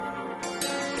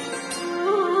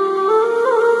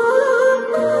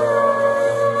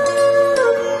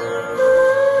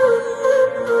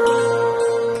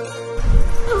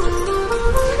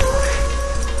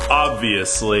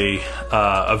gloriously.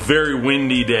 A very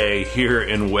windy day here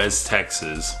in West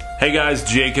Texas. Hey guys,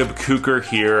 Jacob Cooker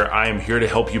here. I am here to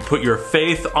help you put your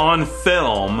faith on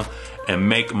film and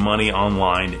make money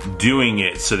online doing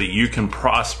it so that you can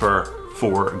prosper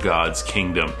for God's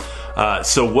kingdom.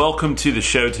 So welcome to the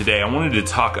show today. I wanted to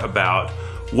talk about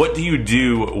what do you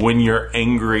do when you're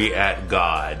angry at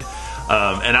God?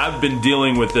 And I've been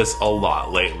dealing with this a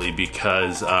lot lately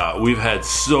because we've had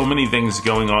so many things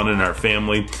going on in our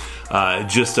family.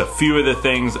 Just a few of the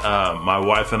things, my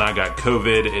wife and I got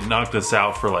COVID. It knocked us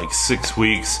out for like 6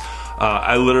 weeks.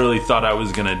 I literally thought I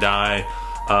was gonna die.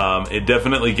 It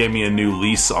definitely gave me a new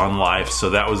lease on life,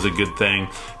 so that was a good thing.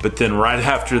 But then right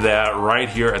after that, right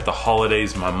here at the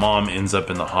holidays, my mom ends up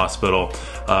in the hospital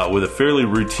with a fairly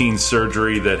routine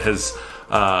surgery that has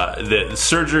the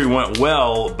surgery went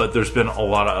well, but there's been a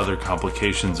lot of other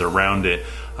complications around it.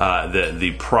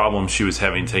 The problem she was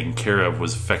having taken care of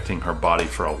was affecting her body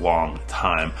for a long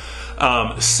time.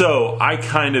 So I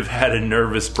kind of had a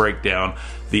nervous breakdown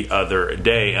the other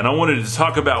day, and I wanted to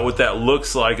talk about what that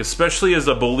looks like, especially as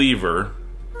a believer,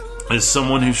 as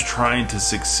someone who's trying to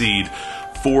succeed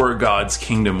for God's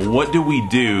kingdom. What do we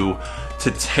do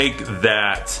to take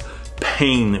that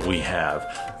pain that we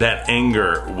have, that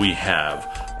anger we have?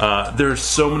 There's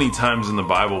so many times in the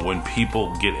Bible when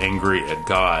people get angry at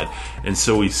God, and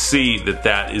so we see that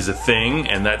that is a thing,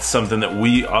 and that's something that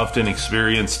we often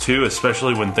experience too,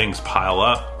 especially when things pile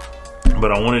up.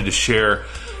 But I wanted to share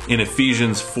in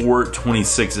Ephesians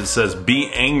 4:26, it says,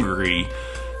 "Be angry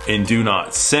and do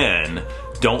not sin.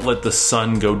 Don't let the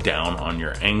sun go down on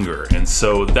your anger." And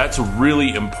so that's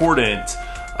really important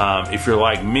if you're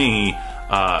like me,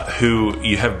 who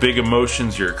you have big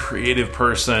emotions, you're a creative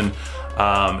person,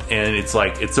 and it's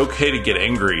like, it's okay to get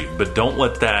angry, but don't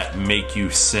let that make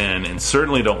you sin, and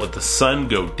certainly don't let the sun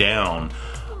go down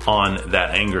on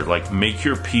that anger. Like, make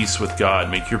your peace with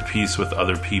God, make your peace with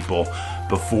other people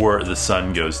before the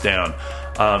sun goes down.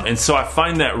 And so I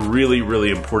find that really,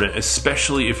 really important,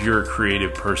 especially if you're a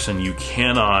creative person. You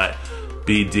cannot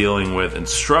be dealing with and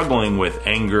struggling with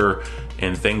anger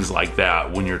and things like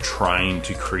that when you're trying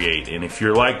to create. And if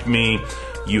you're like me,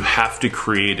 you have to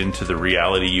create into the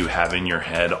reality you have in your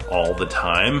head all the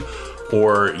time,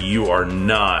 or you are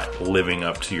not living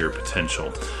up to your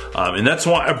potential. And that's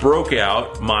why I broke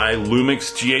out my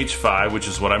Lumix GH5, which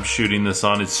is what I'm shooting this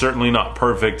on. It's certainly not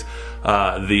perfect.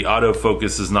 The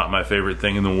autofocus is not my favorite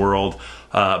thing in the world,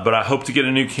 but I hope to get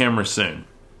a new camera soon.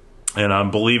 And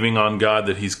I'm believing on God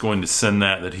that He's going to send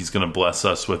that He's going to bless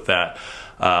us with that.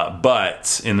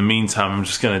 But in the meantime, I'm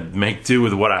just going to make do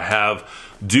with what I have,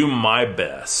 do my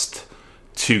best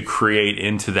to create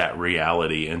into that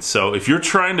reality. And so if you're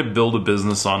trying to build a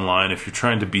business online, if you're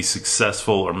trying to be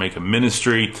successful or make a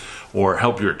ministry or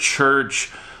help your church,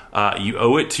 you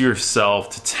owe it to yourself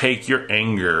to take your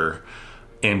anger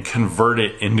and convert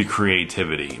it into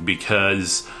creativity,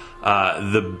 because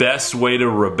the best way to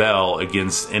rebel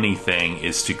against anything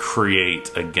is to create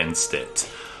against it.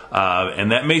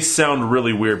 And that may sound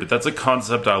really weird, but that's a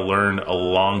concept I learned a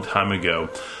long time ago,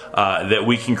 that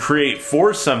we can create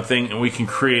for something and we can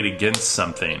create against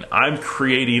something. I'm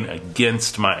creating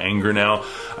against my anger now.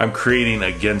 I'm creating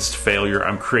against failure.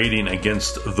 I'm creating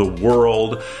against the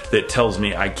world that tells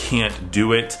me I can't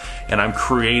do it. And I'm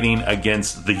creating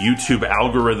against the YouTube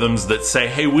algorithms that say,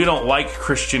 hey, we don't like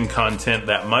Christian content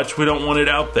that much. We don't want it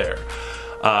out there.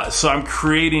 So I'm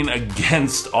creating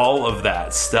against all of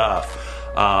that stuff.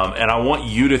 And I want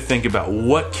you to think about,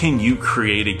 what can you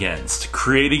create against?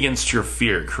 Create against your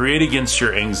fear. Create against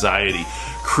your anxiety.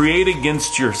 Create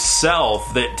against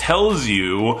yourself that tells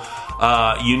you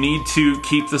you need to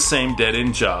keep the same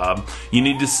dead-end job. You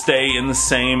need to stay in the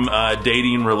same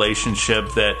dating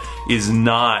relationship that is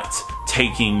not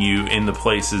taking you in the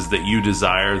places that you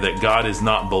desire, that God is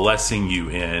not blessing you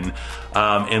in.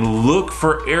 And look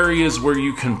for areas where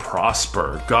you can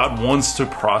prosper. God wants to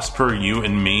prosper you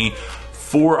and me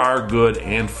for our good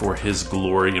and for His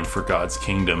glory and for God's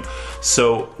kingdom.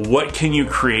 So what can you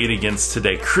create against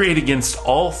today? Create against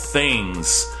all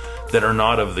things that are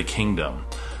not of the kingdom.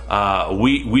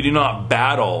 We do not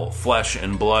battle flesh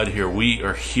and blood here. We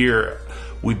are here.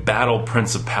 We battle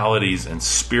principalities and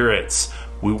spirits.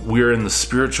 We're in the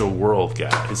spiritual world,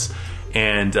 guys.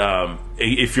 And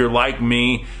if you're like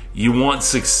me, you want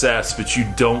success, but you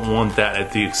don't want that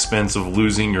at the expense of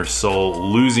losing your soul,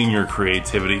 losing your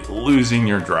creativity, losing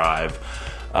your drive.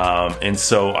 And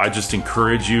so I just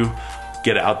encourage you,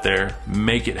 get out there,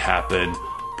 make it happen,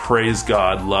 praise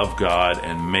God, love God,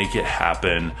 and make it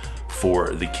happen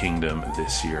for the kingdom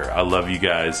this year. I love you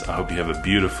guys. I hope you have a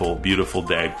beautiful, beautiful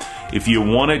day. If you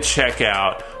want to check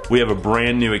out, we have a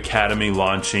brand new academy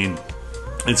launching.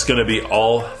 It's going to be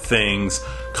all things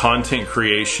content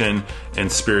creation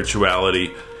and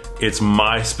spirituality. It's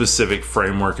my specific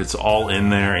framework. It's all in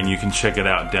there, and you can check it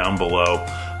out down below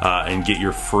and get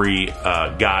your free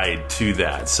guide to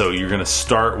that. So you're going to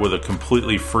start with a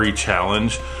completely free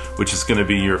challenge, which is going to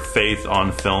be your Faith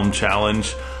on Film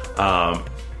challenge.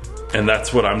 And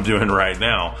that's what I'm doing right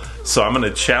now. So I'm going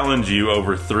to challenge you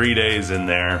over 3 days in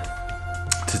there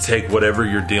to take whatever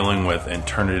you're dealing with and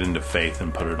turn it into faith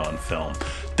and put it on film.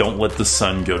 Don't let the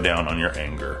sun go down on your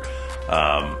anger.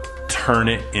 Turn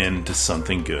it into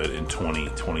something good in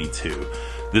 2022.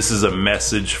 This is a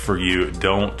message for you.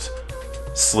 Don't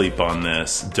sleep on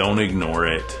this. Don't ignore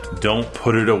it. Don't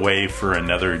put it away for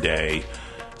another day.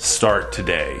 Start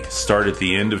today. Start at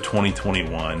the end of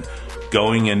 2021,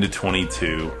 going into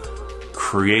 22.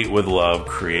 Create with love,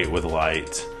 create with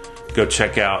light. Go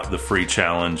check out the free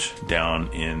challenge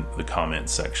down in the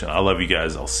comments section. I love you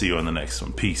guys. I'll see you in the next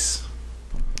one. Peace.